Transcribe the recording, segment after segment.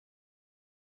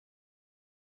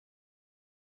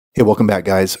Hey, welcome back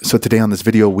guys. So today on this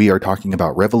video, we are talking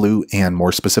about Revolut, and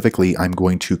more specifically, I'm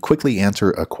going to quickly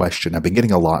answer a question I've been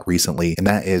getting a lot recently, and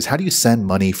that is, how do you send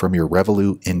money from your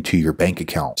Revolut into your bank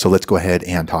account? So let's go ahead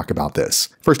and talk about this.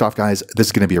 First off guys, this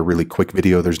is going to be a really quick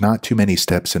video. There's not too many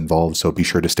steps involved, so be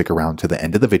sure to stick around to the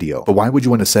end of the video. But why would you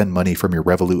want to send money from your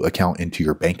Revolut account into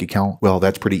your bank account? Well,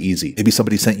 that's pretty easy. Maybe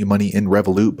somebody sent you money in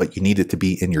Revolut, but you need it to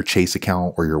be in your Chase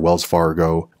account or your Wells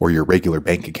Fargo or your regular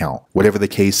bank account. Whatever the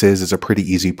case is, it's a pretty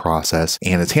easy process,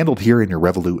 and it's handled here in your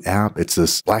Revolut app. It's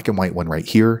this black and white one right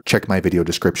here. Check my video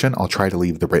description. I'll try to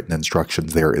leave the written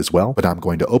instructions there as well, but I'm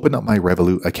going to open up my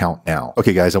Revolut account now.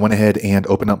 Okay guys, I went ahead and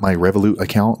opened up my Revolut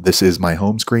account. This is my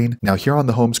home screen. Now here on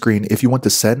the home screen, if you want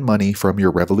to send money from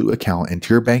your Revolut account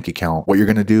into your bank account, what you're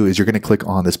going to do is you're going to click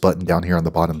on this button down here on the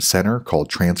bottom center called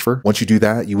transfer. Once you do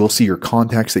that, you will see your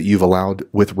contacts that you've allowed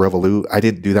with Revolut. I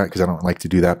didn't do that because I don't like to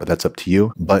do that, but that's up to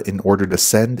you. But in order to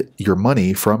send your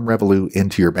money from Revolut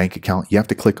into your bank account, you have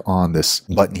to click on this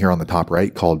button here on the top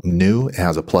right called new. It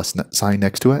has a plus sign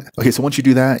next to it. Okay, so once you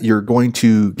do that, you're going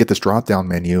to get this drop down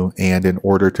menu, and in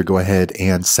order to go ahead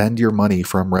and send your money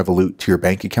from Revolut to your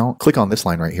bank account, click on this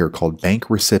line right here called bank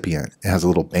recipient. It has a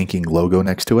little banking logo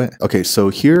next to it. Okay, so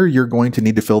here you're going to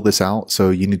need to fill this out. So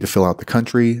you need to fill out the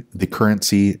country, the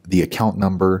currency, the account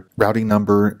number, routing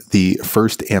number, the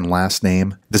first and last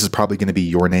name. This is probably going to be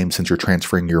your name since you're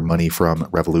transferring your money from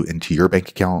Revolut into your bank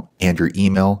account, and your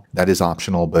email. That is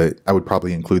optional, but I would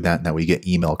probably include that, and that way you get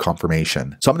email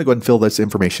confirmation. So I'm going to go ahead and fill this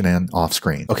information in off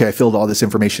screen. Okay, I filled all this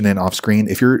information in off screen.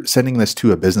 If you're sending this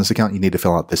to a business account, you need to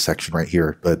fill out this section right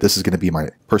here, but this is going to be my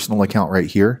personal account right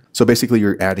here. So basically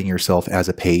you're adding yourself as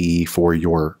a payee for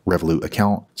your Revolut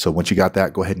account. So once you got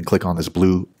that, go ahead and click on this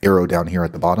blue arrow down here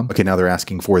at the bottom. Okay, now they're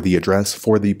asking for the address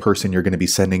for the person you're going to be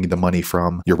sending the money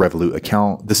from your Revolut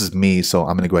account. This is me, so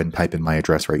I'm going to go ahead and type in my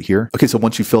address right here. Okay, so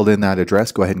once you filled in that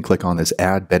address, go ahead and click on this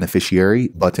add beneficiary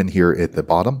button here at the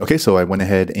bottom. Okay, so I went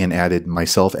ahead and added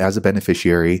myself as a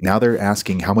beneficiary. Now they're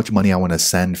asking how much money I want to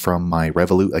send from my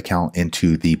Revolut account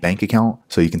into the bank account.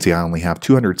 So you can see I only have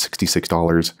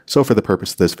 $266. So for the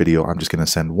purpose of this video, I'm just going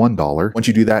to send $1. Once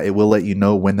you do that, it will let you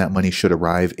know when that money should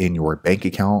arrive in your bank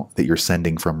account that you're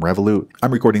sending from Revolut.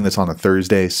 I'm recording this on a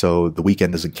Thursday, so the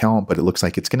weekend doesn't count, but it looks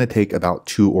like it's going to take about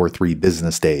 2 or 3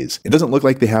 business days. It doesn't look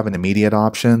like they have an immediate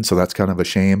option, so that's kind of a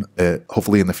shame.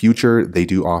 Hopefully in the future, they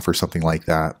do offer something like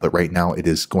that, but right now it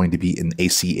is going to be an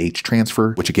ACH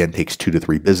transfer, which again takes 2 to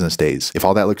 3 business days. If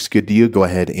all that looks good to you, go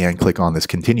ahead and click on this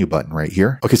continue button right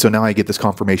here. Okay, so now I get this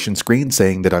confirmation screen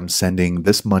saying that I'm sending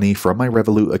this money from my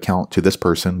Revolut account to this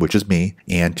person, which is me,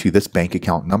 and to this bank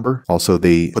account number. Also,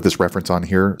 they put this reference on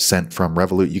here, sent from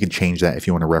Revolut. You can change that if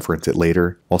you want to reference it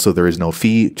later. Also, there is no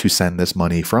fee to send this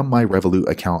money from my Revolut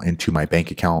account into my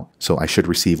bank account, so I should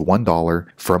receive $1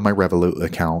 from my Revolut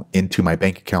account into my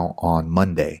bank account on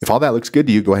Monday. If all that looks good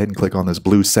to you, go ahead and click on this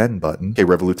blue send button. Okay,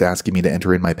 Revolut's asking me to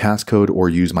enter in my passcode or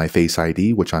use my Face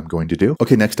ID, which I'm going to do.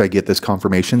 Okay, next I get this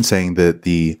confirmation saying that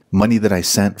the money that I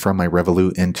sent from my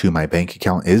Revolut into my bank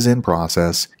account is in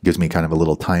process. It gives me kind of a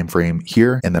little time frame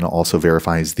here, and then it also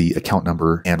verifies the account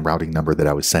number and routing number that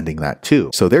I was sending that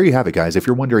to. So there you have it guys. If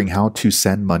you're wondering how to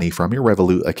send money from your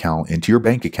Revolut account into your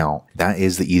bank account, that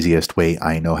is the easiest way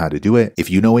I know how to do it. If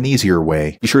you know an easier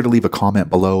way, be sure to leave a comment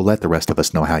below. Let the rest of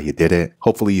us know how you did it.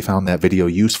 Hopefully you found that video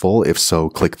useful. If so,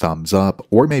 click thumbs up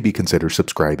or maybe consider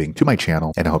subscribing to my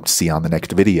channel, and I hope to see you on the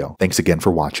next video. Thanks again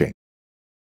for watching.